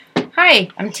Hi,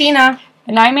 I'm Tina.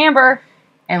 And I'm Amber.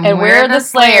 And we're the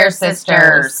Slayer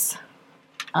Sisters.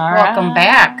 All Welcome right.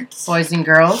 back, boys and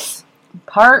girls,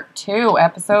 Part 2,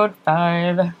 Episode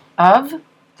 5. of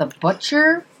The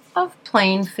Butcher of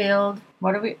Plainfeild.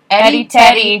 What are we? Eddie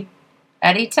Teddy.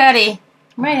 Eddie Teddy.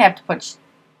 We might have to put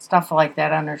stuff like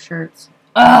that on our shirts.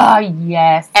 Oh,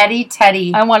 yes. Eddie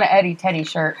Teddy. I want an Eddie Teddy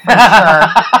shirt, for sure.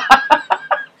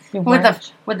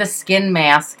 With a skin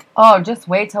mask. Oh, just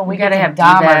wait till we get to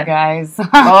Dahmer, guys.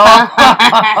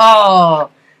 Oh,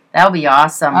 that'll be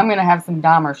awesome. I'm going to have some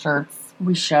Dahmer shirts.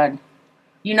 We should.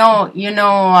 You know,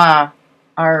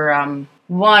 our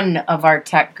one of our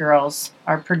tech girls,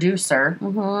 our producer,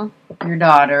 your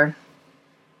daughter,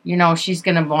 she's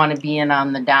going to want to be in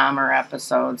on the Dahmer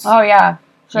episodes. Oh, yeah.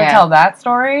 Should I tell that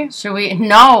story? Should we?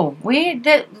 No. We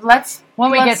did. Let's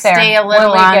get there. Stay a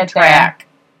little on track.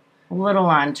 A little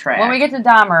on track. When we get to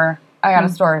Dahmer, I got a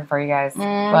story for you guys.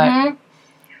 But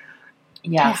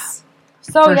yes.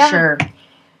 So, for sure.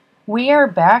 We are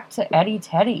back to Eddie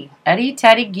Teddy. Eddie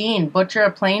Teddy Gein, Butcher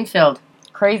of Plainfeild.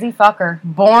 Crazy fucker.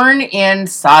 Born in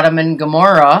Sodom and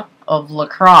Gomorrah of La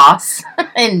Crosse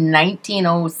in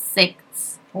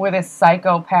 1906. With his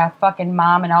psychopath fucking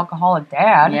mom and alcoholic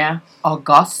dad. Yeah.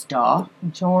 Augusta.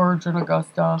 George and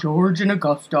Augusta.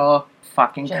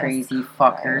 Fucking Just crazy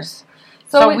fuckers.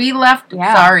 So we left.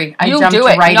 Yeah. Sorry, I jumped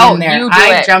right in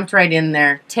there. Jumped right in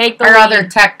there. Take the Our lead. other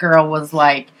tech girl was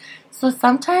like, so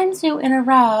sometimes you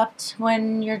interrupt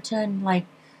when you're done, like,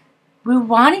 we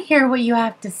want to hear what you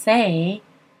have to say.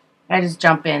 I just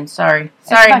jump in. Sorry,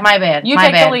 my bad. You my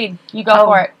take bad. the lead. You go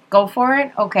for it. Go for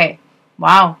it? Okay.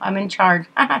 Wow, I'm in charge.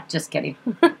 Just kidding.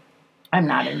 I'm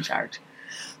not in charge.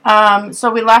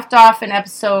 So we left off in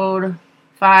episode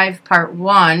 5, part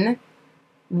 1,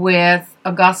 with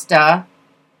Augusta,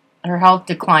 her health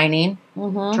declining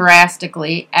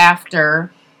drastically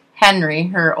after Henry,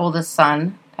 her oldest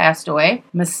son, passed away.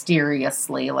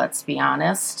 Mysteriously, let's be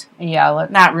honest. Yeah,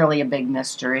 not really a big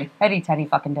mystery. Eddie Teddy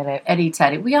fucking did it. Eddie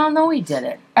Teddy. We all know he did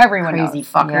it. Everyone Crazy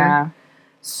knows. fucker. Yeah.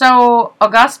 So,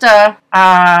 Augusta,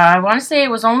 I want to say it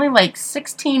was only like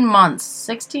 16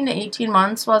 to 18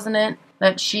 months, wasn't it,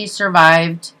 that she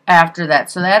survived after that.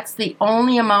 So that's the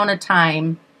only amount of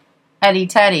time Eddie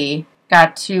Teddy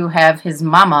got to have his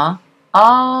mama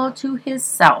all to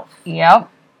himself. Yep.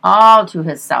 All to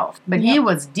himself. But he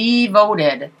was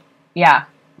devoted. Yeah.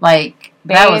 Like,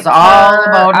 that was all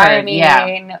about her. I mean,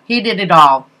 yeah. He did it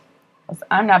all.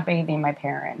 I'm not bathing my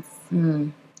parents.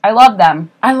 I love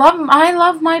them. I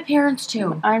love my parents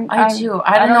too. I do.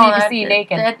 I don't need to see you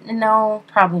naked. No,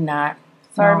 probably not.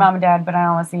 Sorry, Mom and Dad, but I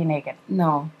don't want to see you naked.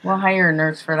 No. We'll hire a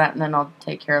nurse for that, and then I'll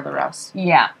take care of the rest.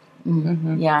 Yeah.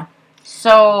 Yeah.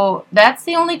 So that's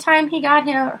the only time he got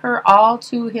her all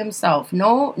to himself.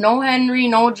 No Henry,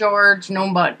 no George,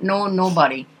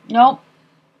 nobody. Nope.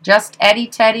 Just Eddie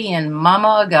Teddy and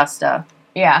Mama Augusta.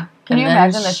 Yeah. Can you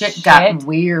imagine the shit? Got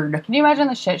weird. Can you imagine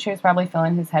the shit she was probably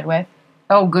filling his head with?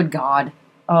 Oh, good God.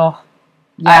 Oh.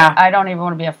 Yeah. I don't even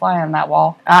want to be a fly on that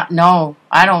wall. No,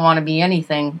 I don't want to be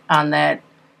anything on that.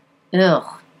 Ugh.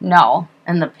 No.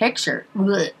 And the picture.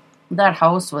 Ugh. That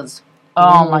house was...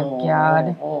 Oh, my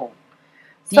God.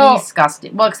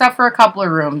 Disgusting. Well, except for a couple of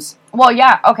rooms. Well,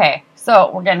 yeah. Okay. So,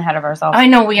 we're getting ahead of ourselves. I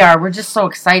know we are. We're just so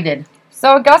excited.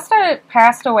 So, Augusta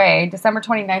passed away December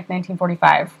 29th,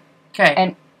 1945. Okay.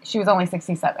 And she was only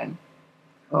 67.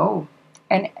 Oh.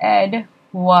 And Ed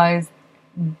was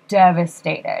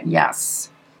devastated. Yes.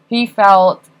 He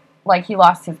felt like he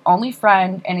lost his only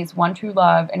friend and his one true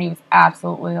love, and he was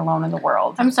absolutely alone in the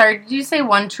world. I'm sorry, did you say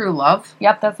one true love?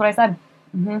 Yep, that's what I said.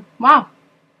 Wow.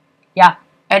 Yeah.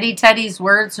 Eddie Teddy's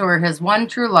words were his one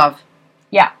true love.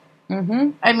 Yeah.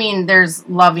 I mean, there's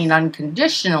loving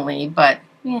unconditionally, but...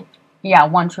 Yeah,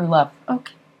 one true love.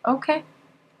 Okay.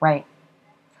 Right.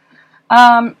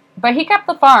 But he kept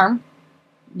the farm.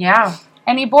 Yeah.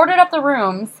 And he boarded up the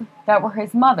rooms that were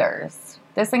his mother's.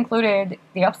 This included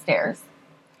the upstairs,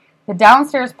 the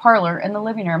downstairs parlor, and the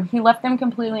living room. He left them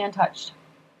completely untouched.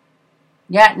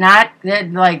 Yeah,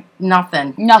 nothing.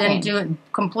 Didn't do it.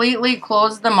 Completely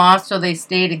closed them off so they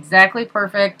stayed exactly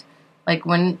perfect, like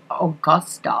when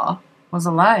Augusta was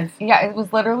alive. Yeah, it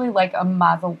was literally like a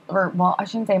I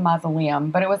shouldn't say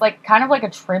mausoleum, but it was like kind of like a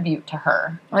tribute to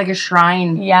her. Like a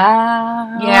shrine.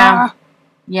 Yeah.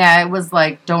 Yeah, it was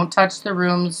like, don't touch the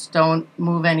rooms, don't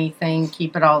move anything,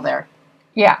 keep it all there.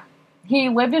 Yeah. He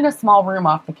lived in a small room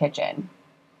off the kitchen.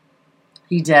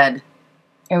 He did.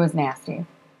 It was nasty.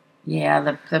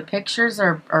 Yeah, the pictures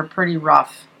are pretty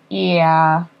rough.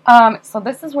 Yeah. So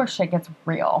this is where shit gets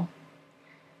real.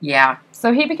 Yeah.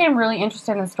 So he became really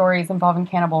interested in stories involving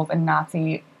cannibals and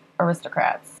Nazi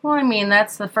aristocrats. Well, I mean,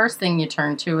 that's the first thing you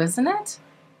turn to, isn't it?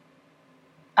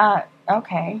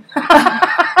 Okay.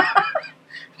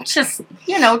 Just,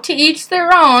 to each their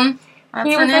own.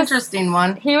 That's an interesting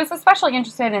one. He was especially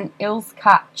interested in Ilse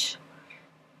Koch,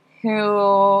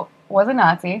 who was a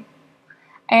Nazi,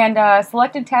 and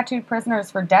selected tattooed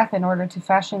prisoners for death in order to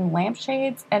fashion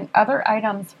lampshades and other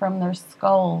items from their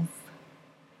skulls.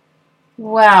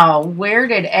 Wow, where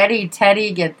did Eddie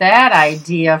Teddy get that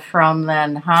idea from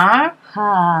then, huh?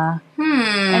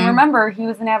 And remember, he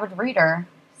was an avid reader,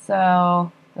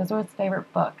 so those were his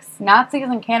favorite books. Nazis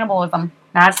and cannibalism.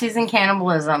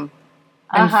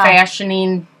 And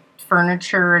fashioning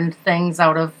furniture and things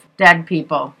out of dead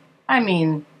people. I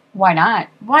mean... Why not?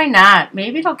 Why not?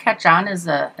 Maybe it'll catch on as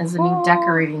a new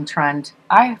decorating trend.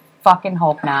 I fucking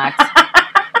hope not.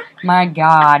 My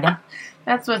God.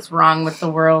 That's what's wrong with the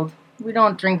world. We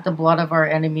don't drink the blood of our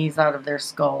enemies out of their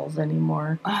skulls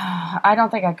anymore. I don't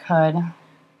think I could.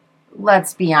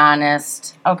 Let's be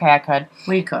honest. Okay, I could.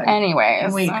 We could.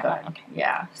 Anyways. We could. Okay.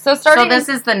 Yeah. So this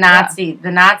is the Nazi. Yeah.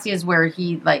 The Nazi is where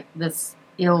he, this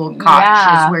ill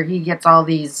Koch is where he gets all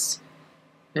these...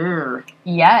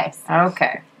 Yes.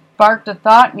 Okay. Sparked a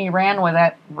thought and he ran with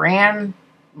it. Ran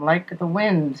like the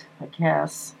wind, I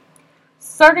guess.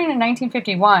 Starting in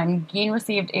 1951, Gein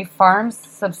received a farm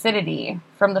subsidy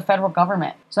from the federal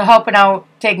government. So helping out,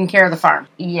 taking care of the farm.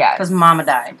 Yes. Because Mama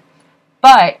died.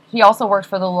 But he also worked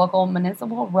for the local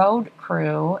municipal road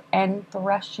crew and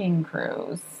threshing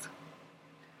crews.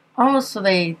 Oh, so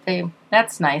they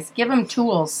that's nice. Give him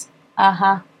tools.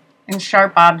 Uh-huh. And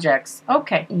sharp objects.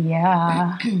 Okay.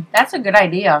 Yeah. That's a good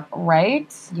idea.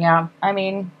 Right? Yeah. I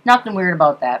mean... Nothing weird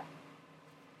about that.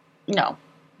 No.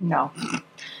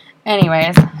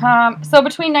 Anyways, so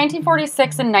between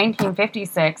 1946 and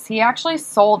 1956, he actually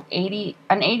sold an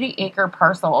 80-acre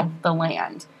parcel of the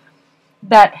land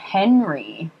that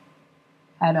Henry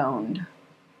had owned.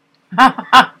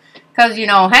 Because,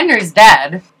 Henry's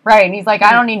dead. Right, and he's like,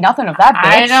 I don't need nothing of that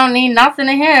bitch. I don't need nothing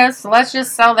of his, so let's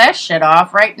just sell that shit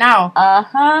off right now.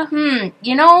 Uh-huh.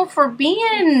 For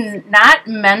being not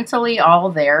mentally all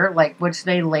there, which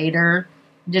they later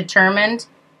determined,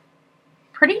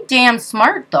 pretty damn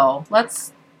smart, though.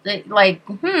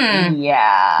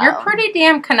 Yeah. You're pretty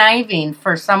damn conniving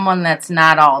for someone that's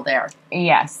not all there.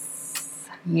 Yes.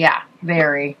 Yeah,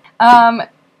 very.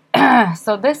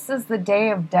 So this is the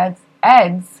day of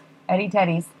Eddie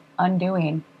Teddy's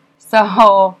undoing.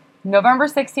 So, November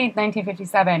 16th,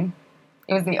 1957,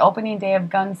 it was the opening day of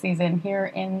gun season here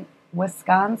in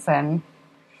Wisconsin.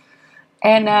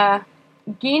 And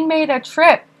Gein made a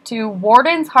trip to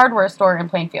Warden's hardware store in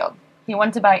Plainfield. He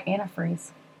wanted to buy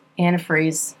antifreeze.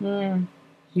 Antifreeze.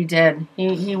 He did.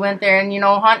 He went there and,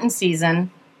 hunting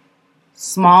season.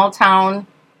 Small town.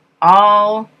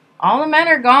 All the men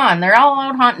are gone. They're all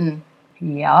out hunting.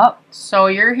 Yep. So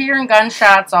you're hearing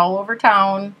gunshots all over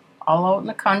town, all out in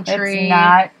the country.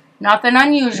 It's nothing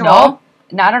unusual. Nope,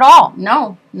 not at all.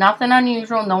 No, nothing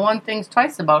unusual. No one thinks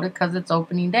twice about it because it's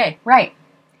opening day. Right.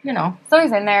 So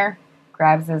he's in there,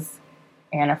 grabs his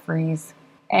antifreeze,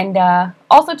 and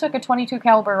also took a .22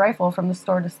 caliber rifle from the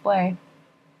store display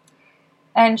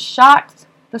and shot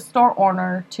the store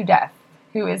owner to death,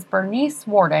 who is Bernice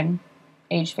Warden,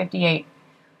 age 58.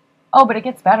 Oh, but it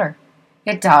gets better.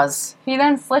 It does. He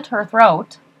then slit her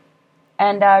throat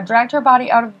and dragged her body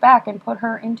out of the back and put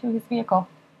her into his vehicle.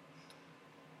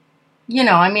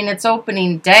 It's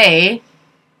opening day.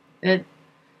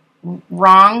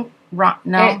 Wrong.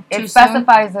 No, it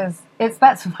specifies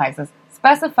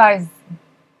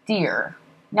deer,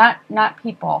 not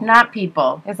people. Not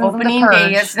people. This opening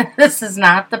day. This is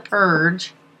not the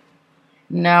purge.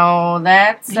 No,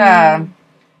 that's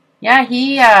Yeah,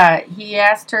 he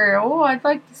asked her, I'd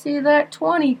like to see that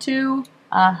 22.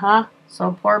 Uh-huh.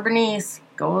 So poor Bernice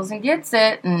goes and gets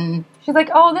it, and... She's like,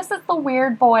 this is the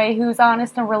weird boy who's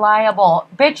honest and reliable.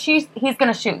 Bitch, he's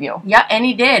gonna shoot you. Yeah, and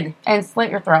he did. And slit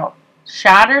your throat.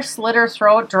 Shot her, slit her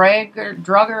throat, drug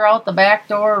her out the back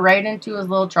door, right into his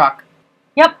little truck.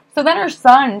 Yep. So then her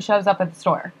son shows up at the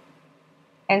store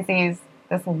and sees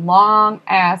this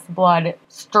long-ass blood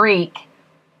streak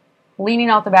leaning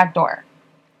out the back door.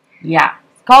 Yeah.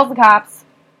 Calls the cops.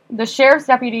 The sheriff's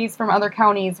deputies from other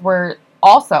counties were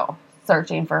also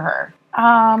searching for her.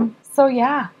 So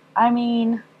yeah,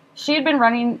 she had been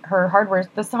running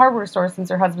this hardware store since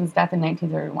her husband's death in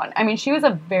 1931. She was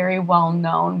a very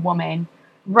well-known woman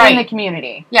in the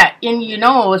community. Yeah,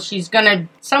 and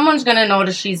someone's gonna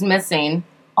notice she's missing.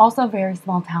 Also very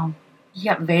small town.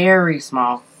 Yeah, very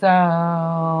small.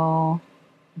 So...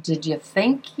 Did you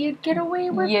think you'd get away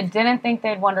with it? You didn't think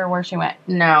they'd wonder where she went?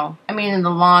 No. In the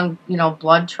long,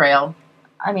 blood trail.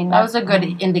 I mean, that was a good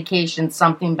indication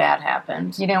something bad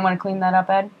happened. You didn't want to clean that up,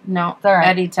 Ed? No. It's all right.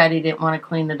 Eddie Teddy didn't want to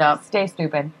clean it up. Stay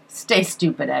stupid. Stay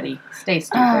stupid, Eddie. Stay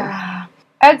stupid.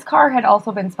 Ed's car had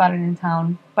also been spotted in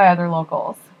town by other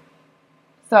locals.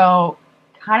 So,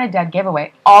 kind of dead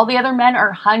giveaway. All the other men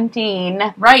are hunting.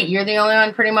 Right, you're the only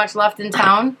one pretty much left in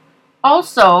town.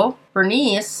 Also,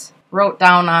 Bernice wrote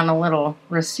down on a little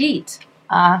receipt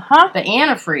the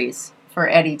antifreeze for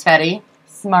Eddie Teddy.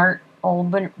 Smart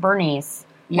old Bernice.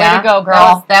 Yeah, way to go,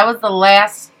 girl. That was the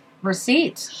last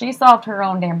receipt. She solved her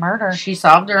own damn murder. She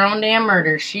solved her own damn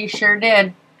murder. She sure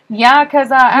did. Yeah,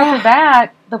 because after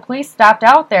that, the police stopped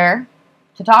out there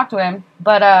to talk to him,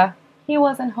 but he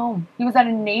wasn't home. He was at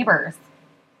a neighbor's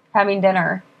having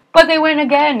dinner. But they went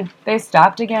again. They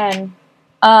stopped again.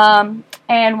 And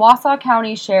Wausau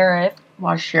County Sheriff...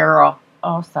 Washara.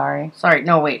 Oh, sorry. Sorry,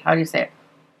 no, wait. How do you say it?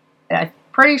 I'm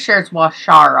pretty sure it's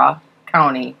Washara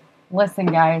County. Listen,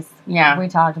 guys. Yeah. We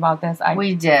talked about this.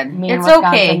 We did. It's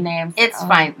okay. Names. It's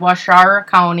fine. Washara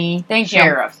County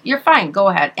Sheriff. You're fine. Go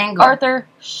ahead and go. Arthur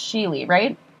Sheely,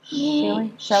 right?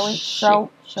 Sheely?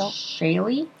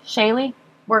 Sheely?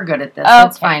 We're good at this. Okay.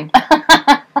 It's fine.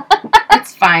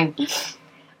 It's fine.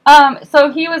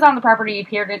 So he was on the property. He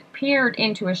peered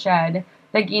into a shed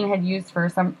that Gein had used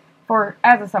as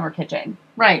a summer kitchen.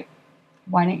 Right.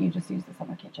 Why didn't you just use the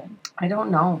summer kitchen? I don't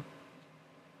know.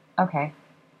 Okay.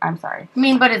 I'm sorry. I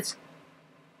mean, but it's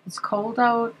cold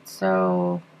out,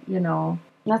 so,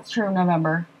 That's true,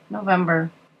 November.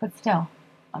 But still.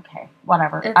 Okay.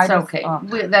 Whatever. It's okay.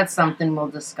 That's something we'll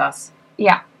discuss.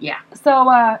 Yeah. Yeah.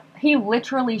 So, he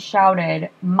literally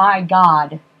shouted, "My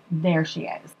God, there she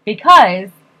is." Because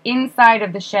inside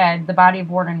of the shed, the body of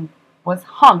Warden was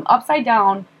hung upside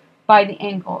down by the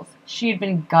ankles. She had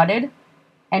been gutted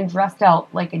and dressed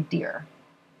out like a deer.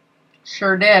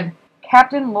 Sure did.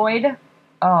 Captain Lloyd,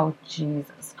 oh,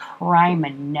 Jesus,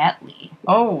 criminelli.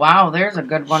 Oh, wow, there's a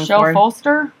good one for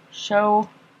Foster? Shafoster?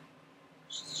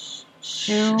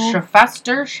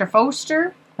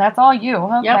 That's all you.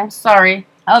 Okay. Yep, sorry.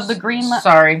 Of the green...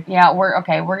 Sorry. Yeah, we're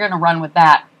going to run with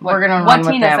that. We're going to run with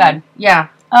Tina that said. One. Yeah.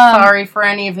 Sorry for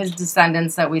any of his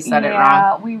descendants that we said it wrong.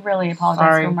 Yeah, we really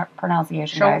apologize for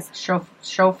pronunciation, guys.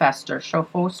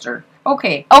 Shafoster.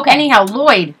 Okay. Okay. Anyhow,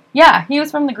 Lloyd. Yeah, he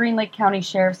was from the Green Lake County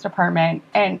Sheriff's Department,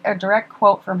 and a direct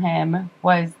quote from him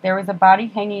was, "There was a body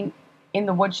hanging in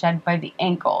the woodshed by the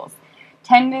ankles.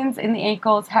 Tendons in the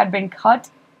ankles had been cut,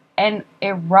 and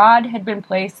a rod had been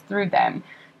placed through them.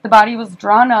 The body was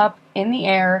drawn up in the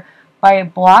air by a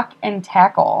block and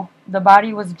tackle. The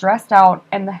body was dressed out,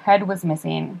 and the head was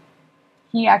missing."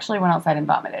 He actually went outside and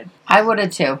vomited. I would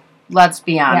have too. Let's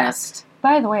be honest. Yeah.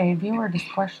 By the way, viewer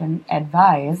discretion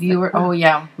advised. Oh,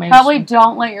 yeah. Probably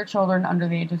don't let your children under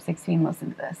the age of 16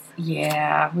 listen to this.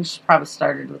 Yeah, we should probably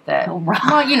started with that. Right.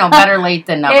 Well, better late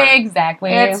than never.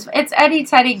 Exactly. It's Eddie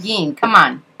Teddy Gein. Come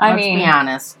on. Let's be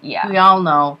honest. Yeah. We all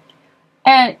know.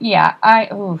 And, yeah,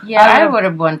 I would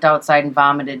have went outside and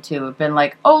vomited, too. It'd been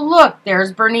like, oh, look,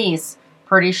 there's Bernice.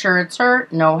 Pretty sure it's her.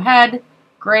 No head.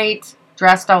 Great.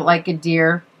 Dressed out like a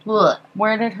deer. Ugh.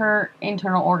 Where did her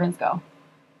internal organs go?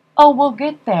 Oh, we'll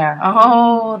get there.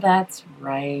 Oh, that's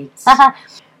right.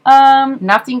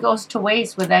 Nothing goes to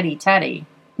waste with Eddie Teddy.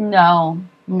 No.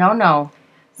 No.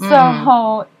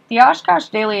 So, the Oshkosh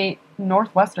Daily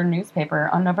Northwestern newspaper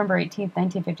on November 18th,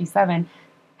 1957,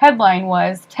 headline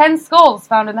was, 10 skulls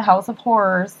found in the House of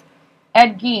Horrors.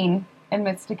 Ed Gein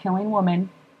admits to killing woman.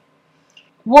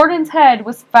 Warden's head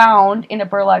was found in a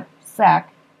burlap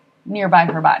sack nearby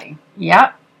her body.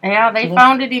 Yep. Yeah, they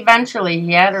found it eventually.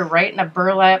 He had her right in a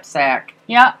burlap sack.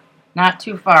 Yeah. Not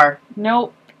too far.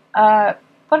 Nope. But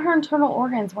her internal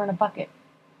organs were in a bucket.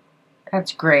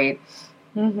 That's great.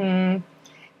 Mm-hmm.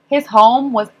 His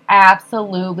home was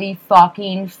absolutely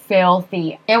fucking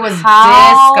filthy. It was disgusting.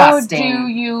 How do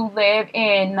you live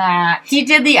in that? He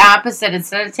did the opposite.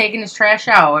 Instead of taking his trash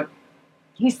out,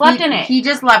 he slept in it. He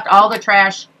just left all the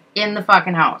trash in the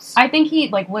fucking house. I think he,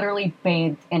 literally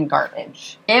bathed in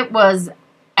garbage. It was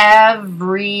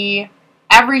everything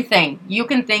you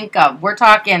can think of. We're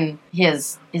talking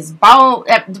his bowel,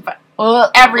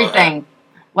 everything.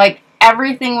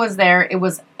 Everything was there. It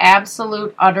was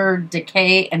absolute utter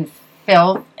decay and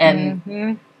filth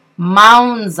and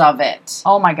mounds of it.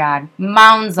 Oh my God.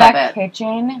 Mounds of it. That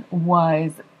kitchen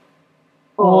was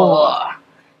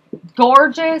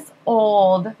gorgeous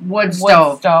old wood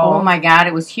stove. Oh my God.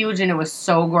 It was huge and it was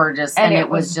so gorgeous. And it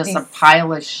was just a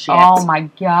pile of shit. Oh my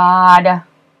God.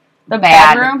 The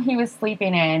bedroom he was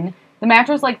sleeping in, the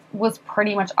mattress was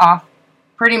pretty much off.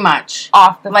 Pretty much.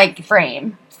 Off the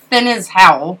frame. Thin as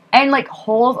hell. And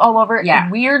holes all over it. Yeah.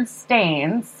 Weird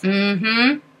stains.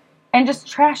 Mm-hmm. And just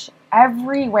trash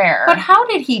everywhere. But how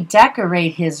did he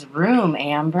decorate his room,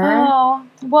 Amber? Oh,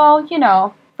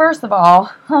 well, first of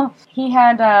all, he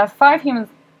had 5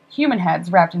 human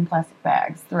heads wrapped in plastic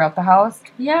bags throughout the house.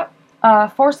 Yep.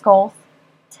 4 skulls,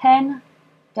 10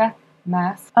 death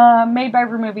masks, made by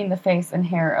removing the face and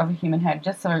hair of a human head.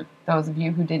 Just so those of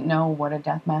you who didn't know what a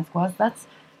death mask was, that's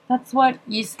what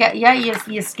you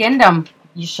skinned him.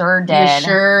 You sure did. You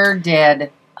sure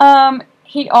did.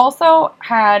 He also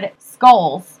had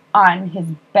skulls on his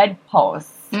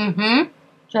bedposts. Mm-hmm.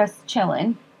 Just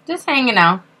chilling. Just hanging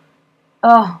out.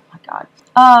 Oh, my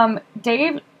God.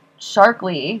 Dave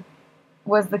Sharkley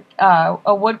was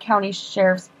a Wood County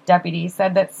Sheriff's deputy,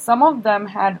 said that some of them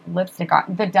had lipstick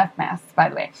on. The death masks, by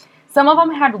the way. Some of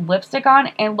them had lipstick on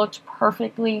and looked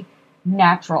perfectly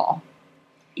natural.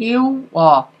 Ew.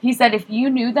 He said if you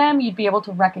knew them, you'd be able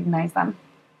to recognize them.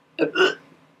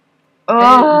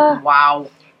 Wow.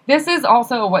 This is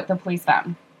also what the police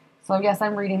found. So yes,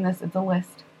 I'm reading this. It's a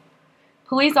list.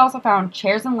 Police also found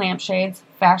chairs and lampshades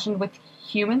fashioned with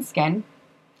human skin,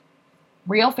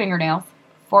 real fingernails,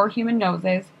 4 human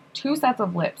noses, 2 sets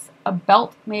of lips, a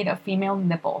belt made of female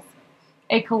nipples,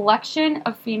 a collection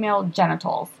of female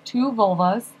genitals, 2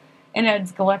 vulvas, and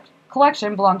Ed's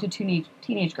collection belonged to 2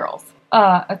 teenage girls.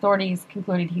 Authorities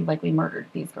concluded he likely murdered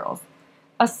these girls.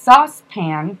 A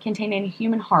saucepan containing a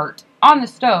human heart on the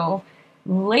stove,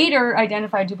 later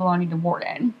identified to belonging to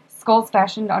Warden. Skulls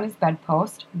fashioned on his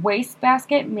bedpost,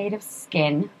 wastebasket made of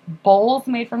skin, bowls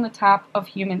made from the top of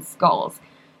human skulls,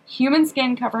 human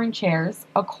skin covering chairs,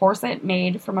 a corset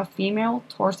made from a female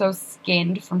torso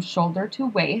skinned from shoulder to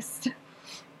waist,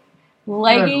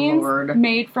 leggings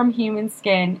made from human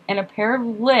skin, and a pair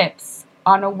of lips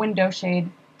on a window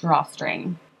shade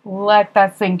drawstring. Let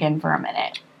that sink in for a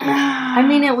minute. I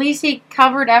mean, at least he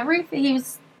covered everything. He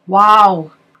was...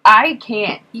 Wow. I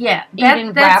can't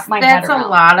even wrap my head around. That's a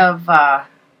lot of...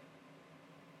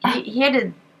 he had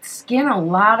to skin a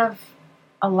lot of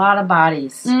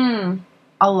bodies.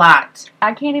 A lot.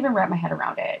 I can't even wrap my head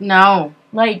around it. No.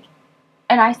 And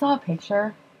I saw a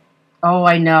picture. Oh,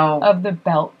 I know. Of the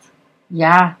belt.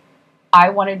 Yeah. I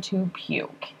wanted to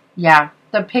puke. Yeah.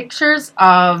 The pictures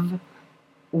of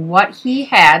what he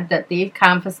had that they've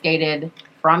confiscated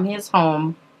from his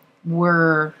home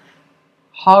were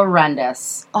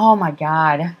horrendous. Oh, my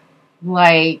God.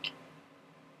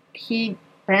 He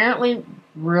apparently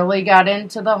really got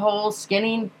into the whole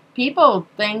skinning people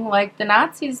thing like the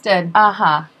Nazis did.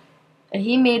 Uh-huh.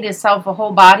 He made himself a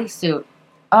whole bodysuit.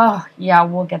 Oh, yeah,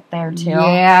 we'll get there, too.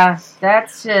 Yeah,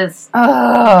 that's just...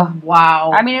 Ugh.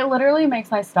 Wow. I mean, it literally makes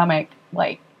my stomach,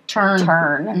 turn.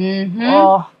 Mm-hmm.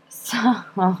 Oh,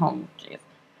 jeez.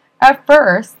 At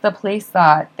first, the police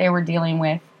thought they were dealing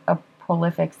with a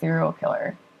prolific serial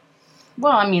killer.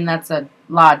 Well, I mean, that's a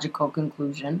logical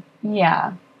conclusion.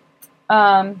 Yeah.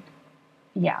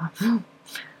 Yeah.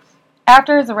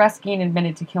 After his arrest, Gein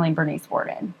admitted to killing Bernice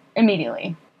Warden.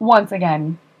 Immediately. Once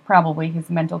again, probably his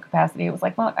mental capacity was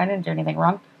like, well, I didn't do anything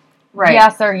wrong. Right. Yeah,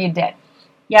 sir, you did.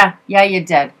 Yeah, you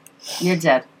did. You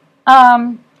did.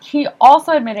 He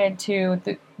also admitted to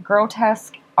the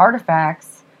grotesque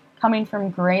artifacts coming from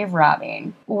grave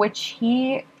robbing, which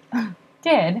he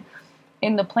did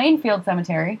in the Plainfeild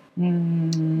Cemetery,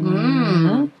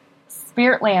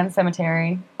 Spiritland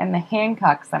Cemetery, and the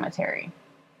Hancock Cemetery.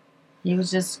 He was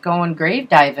just going grave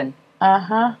diving.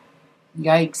 Uh-huh.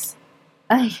 Yikes.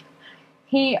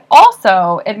 He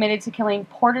also admitted to killing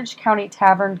Portage County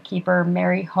Tavern keeper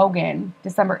Mary Hogan,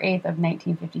 December 8th of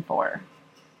 1954.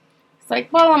 It's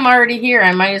like, well, I'm already here.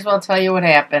 I might as well tell you what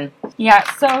happened. Yeah,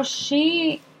 so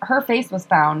her face was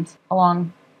found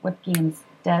along with Gein's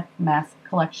death mask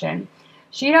collection.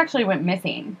 She actually went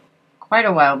missing. Quite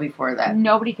a while before that.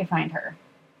 Nobody could find her.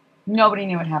 Nobody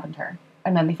knew what happened to her.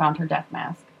 And then they found her death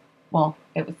mask. Well,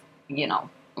 it was, you know.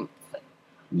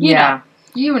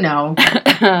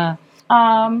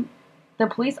 The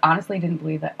police honestly didn't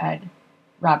believe that Ed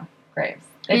robbed graves.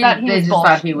 They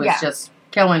thought he was just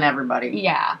killing everybody.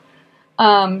 Yeah.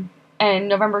 And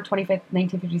November 25th,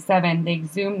 1957, they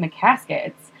exhumed the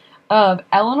caskets of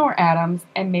Eleanor Adams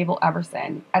and Mabel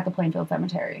Everson at the Plainfield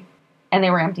Cemetery. And they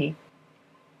were empty.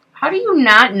 How do you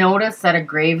not notice that a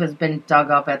grave has been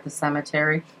dug up at the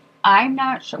cemetery? I'm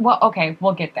not sure. Well, okay,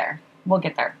 we'll get there.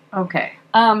 Okay.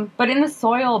 But in the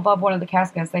soil above one of the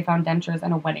caskets, they found dentures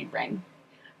and a wedding ring.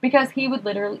 Because he would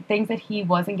literally, things that he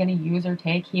wasn't going to use or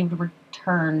take, he would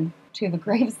return to the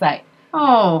gravesite.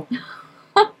 Oh.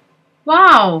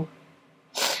 Wow.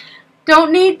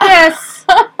 Don't need this.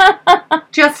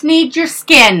 Just need your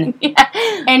skin.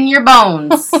 And your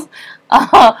bones.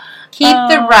 Keep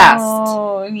the rest.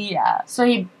 Oh, yeah. So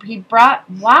he brought,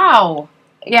 wow.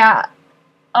 Yeah.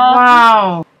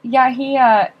 Wow. Yeah, he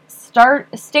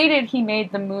stated he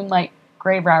made the moonlight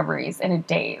grave robberies in a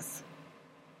daze.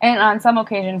 And on some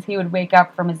occasions, he would wake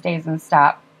up from his daze and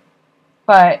stop.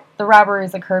 But the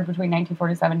robberies occurred between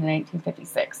 1947 and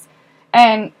 1956.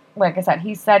 And like I said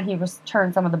he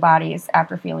returned some of the bodies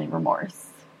after feeling remorse.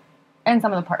 And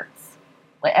some of the parts.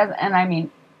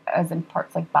 As in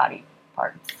parts, like body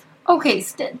parts. Okay,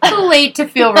 too late to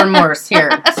feel remorse here,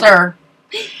 sir.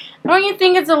 Don't you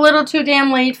think it's a little too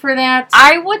damn late for that?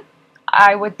 I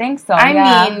would think so,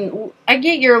 I mean, I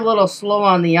get you're a little slow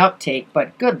on the uptake,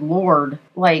 but good lord.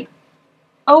 Like,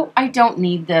 oh, I don't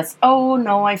need this. Oh,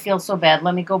 no, I feel so bad.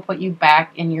 Let me go put you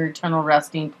back in your eternal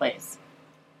resting place.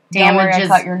 Don't worry, I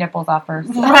cut your nipples off first.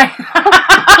 Right.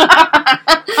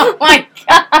 Oh my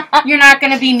God. You're not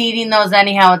going to be needing those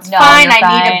anyhow. It's fine.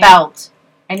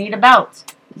 I need a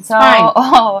belt. It's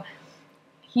fine.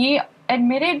 He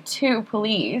admitted to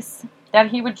police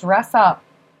that he would dress up.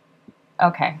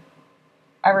 Okay.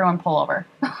 Everyone pull over.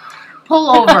 Pull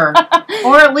over.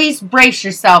 Or at least brace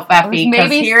yourself, Effie,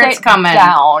 because here it's coming.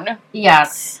 Down.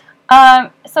 Yes.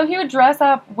 So he would dress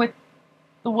up with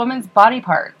the woman's body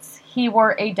parts. He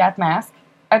wore a death mask,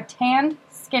 a tanned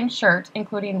skin shirt,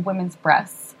 including women's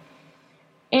breasts,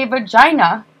 a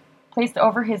vagina placed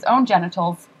over his own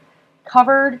genitals,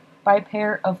 covered by a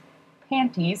pair of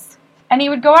panties, and he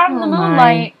would go out in the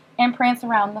moonlight and prance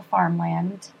around the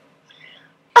farmland.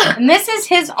 And this is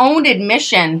his own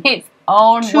admission. His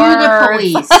own to words. the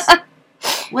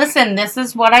police. Listen, this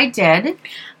is what I did.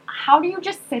 How do you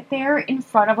just sit there in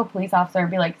front of a police officer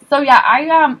and be like, so yeah,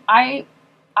 I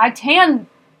tan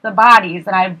the bodies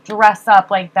and I dress up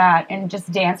like that and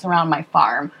just dance around my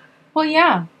farm? Well,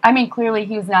 yeah. I mean, clearly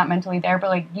he was not mentally there, but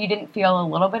like, you didn't feel a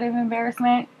little bit of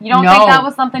embarrassment? You don't think that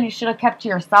was something you should have kept to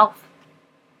yourself?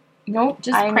 Nope,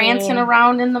 just prancing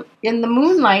around in the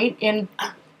moonlight and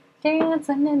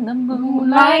dancing in the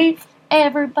moonlight.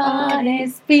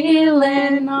 Everybody's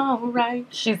feeling alright.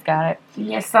 She's got it.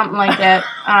 Yeah, something like that.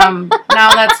 Now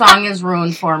that song is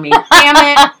ruined for me. Damn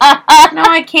it. No,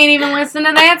 I can't even listen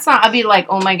to that song. I'd be like,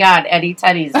 oh my God, Eddie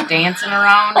Teddy's dancing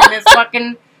around in his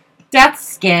fucking death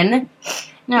skin.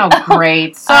 No,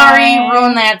 great. Sorry,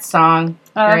 ruined that song.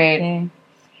 Great. Okay.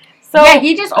 So, yeah,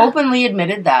 he just openly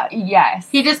admitted that. Yes.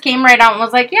 He just came right out and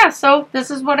was like, yeah, so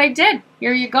this is what I did.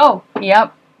 Here you go.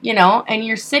 Yep. You know, and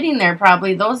you're sitting there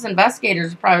probably, those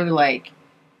investigators are probably like,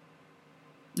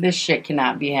 this shit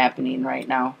cannot be happening right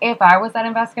now. If I was that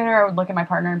investigator, I would look at my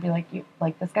partner and be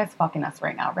like, this guy's fucking us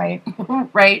right now, right?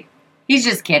 Right? He's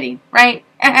just kidding, right?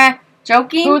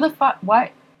 Joking? Who the fuck?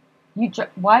 What?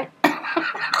 What?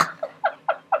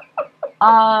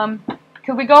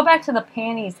 Could we go back to the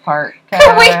panties part?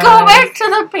 Could we go back to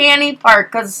the panty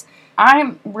part? Because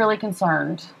I'm really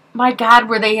concerned. My God,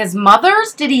 were they his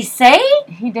mothers? Did he say?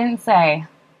 He didn't say.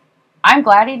 I'm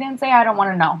glad he didn't say. I don't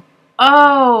want to know.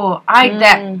 Oh,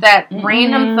 that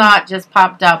random thought just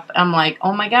popped up. I'm like,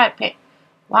 oh my God.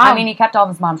 Wow. I mean, he kept all of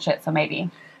his mom's shit, so maybe.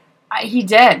 He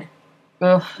did.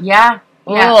 Ugh. Yeah.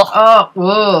 Yeah. Ugh.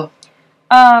 Oh,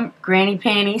 ugh. Granny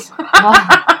panties.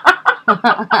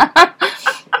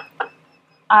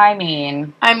 I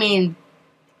mean,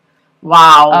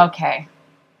 wow. Okay.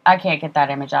 I can't get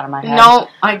that image out of my head. No,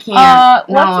 I can't.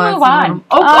 Let's move on.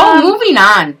 Moving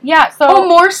on. Yeah, so...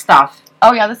 more stuff.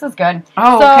 Oh, yeah, this is good.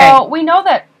 Oh, so, we know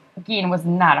that Gein was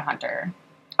not a hunter.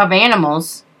 Of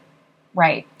animals.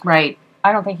 Right. Right.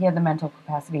 I don't think he had the mental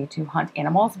capacity to hunt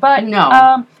animals, but...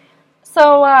 No.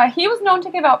 He was known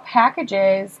to give out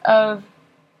packages of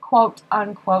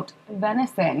quote-unquote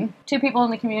venison to people in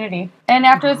the community. And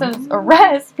after his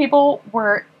arrest, people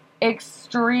were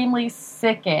extremely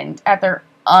sickened at their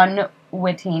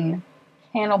unwitting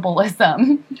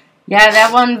cannibalism. Yeah,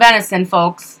 that wasn't venison,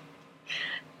 folks.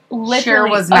 Literally, sure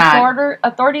was not.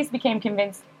 Authorities became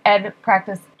convinced Ed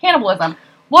practiced cannibalism.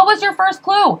 What was your first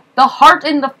clue? The heart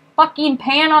in the fucking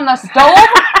pan on the stove?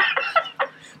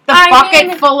 The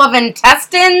bucket full of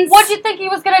intestines? What'd you think he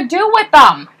was gonna do with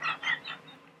them?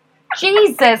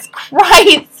 Jesus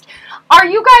Christ. Are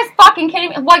you guys fucking kidding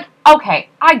me? Like, okay,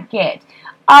 I get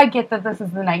that this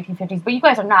is the 1950s, but you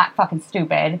guys are not fucking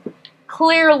stupid.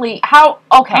 Clearly,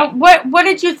 okay. What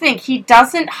did you think? He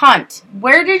doesn't hunt.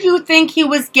 Where did you think he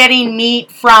was getting meat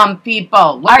from,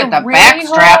 people? Look at the back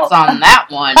straps on that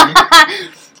one.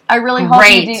 I really hope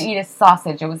he didn't eat a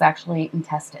sausage. It was actually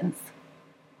intestines.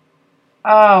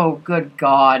 Oh, good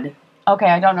God. Okay,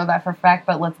 I don't know that for a fact,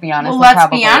 but let's be honest. Well, let's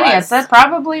be honest. That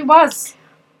probably was.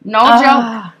 No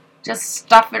joke. Just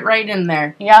stuff it right in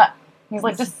there. Yeah. He's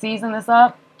like, just season this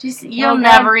up. You'll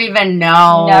never even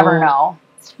know. Never know.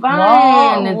 It's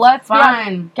fine. Well, it's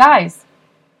fine. Guys,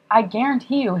 I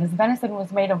guarantee you his venison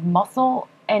was made of muscle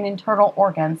and internal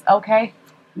organs, okay?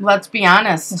 Let's be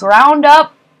honest. Ground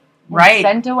up, Right.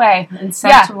 sent away. And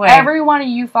sent away. Every one of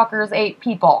you fuckers ate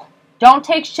people. Don't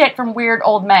take shit from weird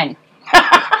old men.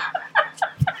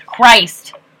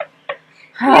 Christ.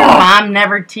 Your mom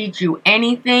never teach you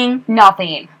anything?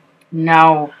 Nothing.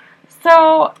 No.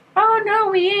 So... Oh, no,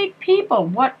 we ate people.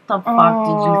 What the fuck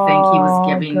did you think he was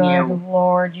giving good you?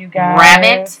 Lord, you guys.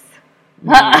 Rabbit?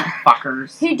 You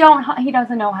fuckers. He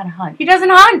doesn't know how to hunt. He doesn't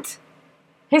hunt.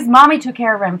 His mommy took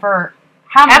care of him for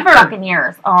how many fucking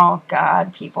years? Oh,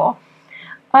 God, people.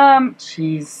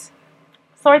 Jeez.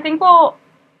 So I think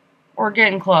we're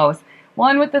getting close. We'll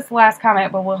end with this last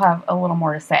comment, but we'll have a little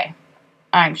more to say,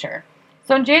 I'm sure.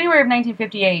 So in January of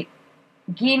 1958,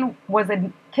 Gein was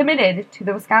committed to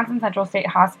the Wisconsin Central State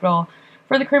Hospital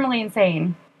for the criminally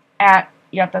insane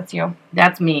yep, that's you.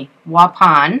 That's me.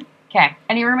 Waupun. Okay.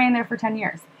 And he remained there for 10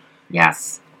 years.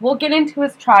 Yes. We'll get into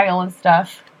his trial and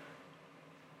stuff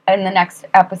in the next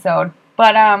episode.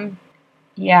 But,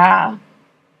 yeah.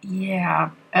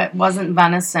 Yeah. It wasn't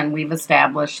venison. We've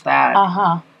established that.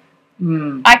 Uh-huh.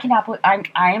 Mm. I cannot believe,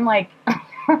 I am like,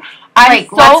 I'm like,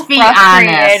 so let's be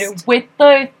frustrated honest. with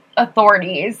the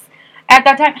authorities at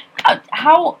that time.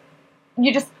 How,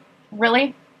 you just,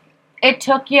 really? It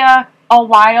took you a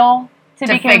while to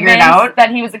be figure it convinced out?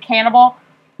 that he was a cannibal?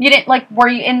 You didn't, like, were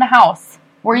you in the house?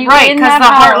 Were you right, in because that the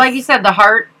house? heart, like you said, the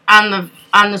heart on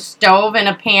the stove in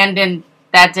a pan didn't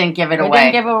give it away.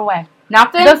 It didn't give it away.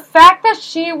 Nothing? The fact that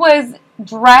she was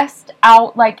dressed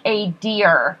out like a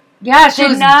deer. Yeah, she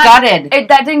was gutted.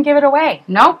 That didn't give it away.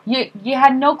 Nope. You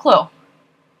had no clue.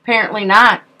 Apparently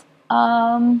not.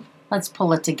 Let's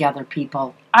pull it together,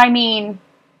 people. I mean,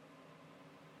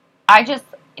 I just,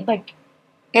 like...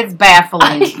 It's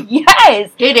baffling.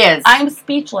 Yes! It is. I'm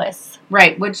speechless.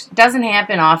 Right, which doesn't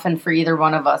happen often for either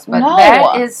one of us. But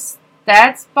No.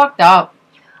 that's fucked up.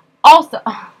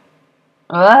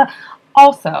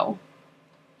 Also,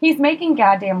 he's making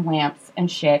goddamn lamps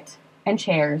and shit and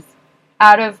chairs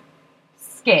out of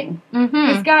skin.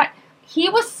 Mm-hmm. He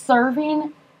was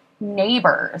serving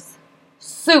neighbors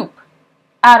soup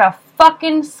out of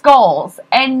fucking skulls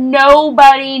and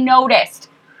nobody noticed.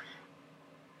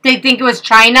 They think it was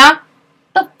China?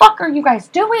 The fuck are you guys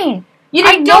doing? You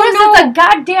didn't don't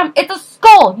notice it's a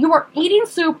skull. You were eating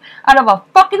soup out of a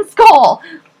fucking skull.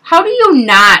 How do you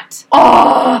not?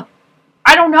 Oh,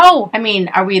 I don't know. I mean,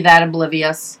 are we that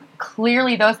oblivious?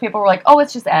 Clearly those people were like, oh,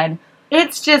 it's just Ed.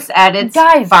 It's just Ed. It's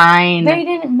Guys, fine. They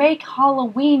didn't make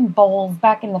Halloween bowls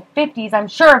back in the 50s, I'm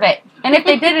sure of it. And if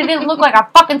they did, it didn't look like a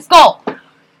fucking skull.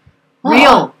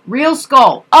 Real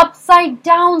skull. Upside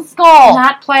down skull.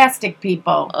 Not plastic,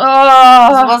 people. This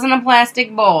wasn't a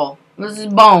plastic bowl. It was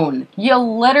bone. You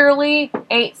literally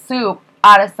ate soup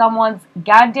out of someone's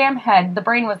goddamn head. The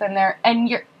brain was in there, and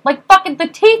you're like fucking. The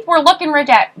teeth were looking right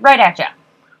at you.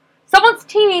 Someone's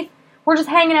teeth were just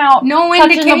hanging out. No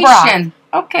touching indication. The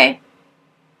broth. Okay.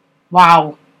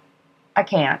 Wow. I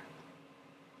can't.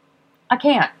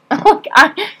 Look,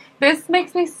 this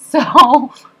makes me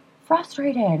so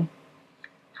frustrated.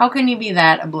 How can you be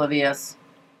that oblivious?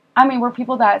 I mean, were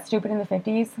people that stupid in the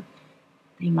 50s?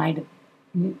 They might have.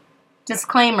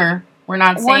 Disclaimer: We're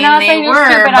not saying saying you're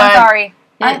stupid. but I'm sorry.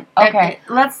 Okay.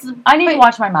 I need to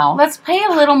watch my mouth. Let's pay a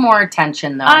little more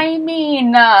attention, though. I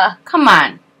mean, come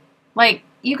on. Like,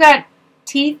 you got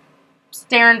teeth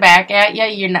staring back at you.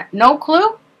 You're not, no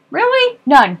clue? Really?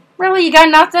 None. Really? You got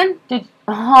nothing? The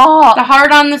The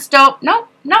heart on the stove? Nope.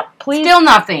 Please. Still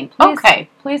nothing. Please, okay.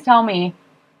 Please tell me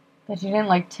that you didn't,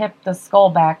 like, tip the skull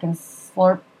back and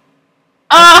slurp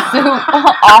the soup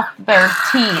off their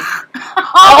teeth.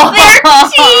 Off their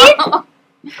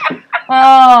teeth?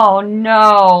 Oh,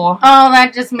 no. Oh,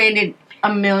 that just made it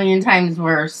a million times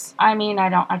worse. I mean,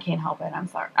 I can't help it. I'm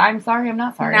sorry. I'm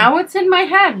not sorry. Now it's in my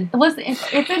head. Listen,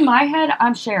 it's in my head.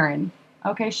 I'm sharing.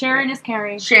 Okay, sharing is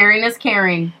caring. Sharing is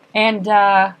caring. And,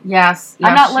 yes.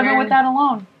 I'm not living with that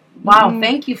alone. Wow,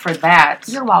 thank you for that.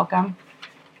 You're welcome.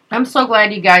 I'm so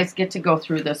glad you guys get to go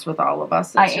through this with all of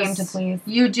us. I aim to please.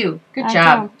 You do. Good I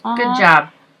job. do. Good job.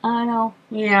 I know.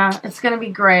 Yeah, it's going to be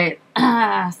great.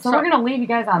 So we're going to leave you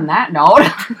guys on that note.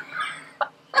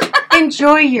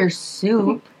 Enjoy your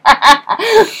soup.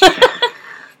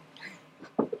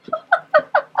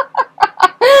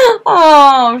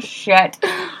 Oh, shit.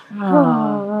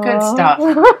 Oh, good stuff.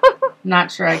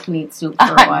 Not sure I can eat soup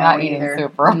for a while I'm not either. eating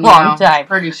soup for a long time.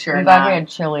 Pretty sure I'm not. glad we had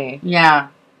chili. Yeah.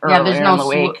 Yeah, there's in the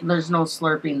week. there's no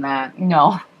slurping that.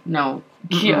 No. No.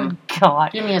 Good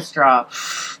God. Give me a straw.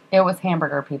 It was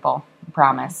hamburger, people.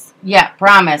 Promise. Yeah,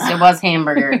 promise. It was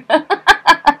hamburger.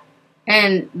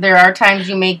 And there are times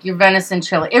you make your venison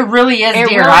chili. It really is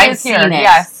deer. I've seen it.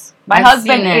 Yes. My I've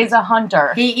husband seen it. is a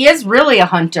hunter. He is really a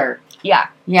hunter. Yeah.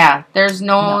 Yeah. There's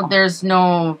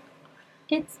no.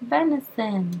 It's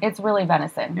venison. It's really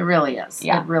venison. It really is.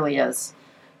 Yeah. It really is.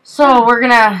 So we're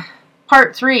gonna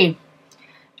part 3.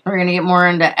 We're gonna get more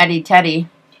into Eddie Teddy.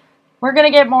 We're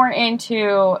gonna get more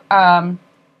into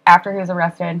after he was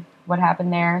arrested, what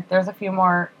happened there. There's a few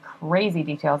more crazy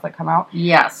details that come out.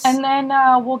 Yes. And then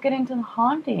we'll get into the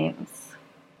hauntings.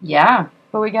 Yeah.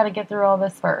 But we got to get through all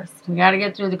this first. We got to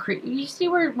get through you see,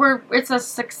 it's a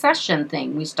succession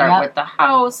thing. We start with the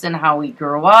house and how we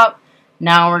grew up.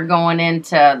 Now we're going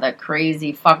into the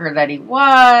crazy fucker that he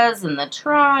was and the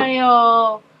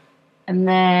trial. And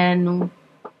then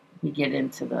we get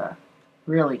into the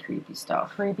really creepy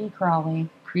stuff. Creepy crawly.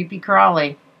 Creepy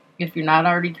crawly. If you're not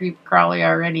already creepy crawly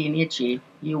already and itchy,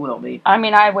 you will be. I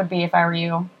mean, I would be if I were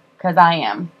you. Because I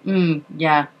am.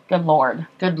 Yeah. Good Lord.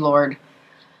 Good Lord.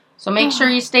 So make sure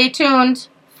you stay tuned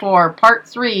for part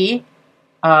 3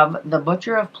 of The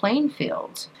Butcher of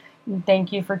Plainfeild.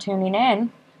 Thank you for tuning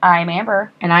in. I'm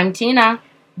Amber. And I'm Tina.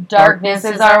 Darkness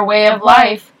is our way of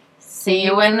life. See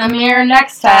you in the mirror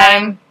next time.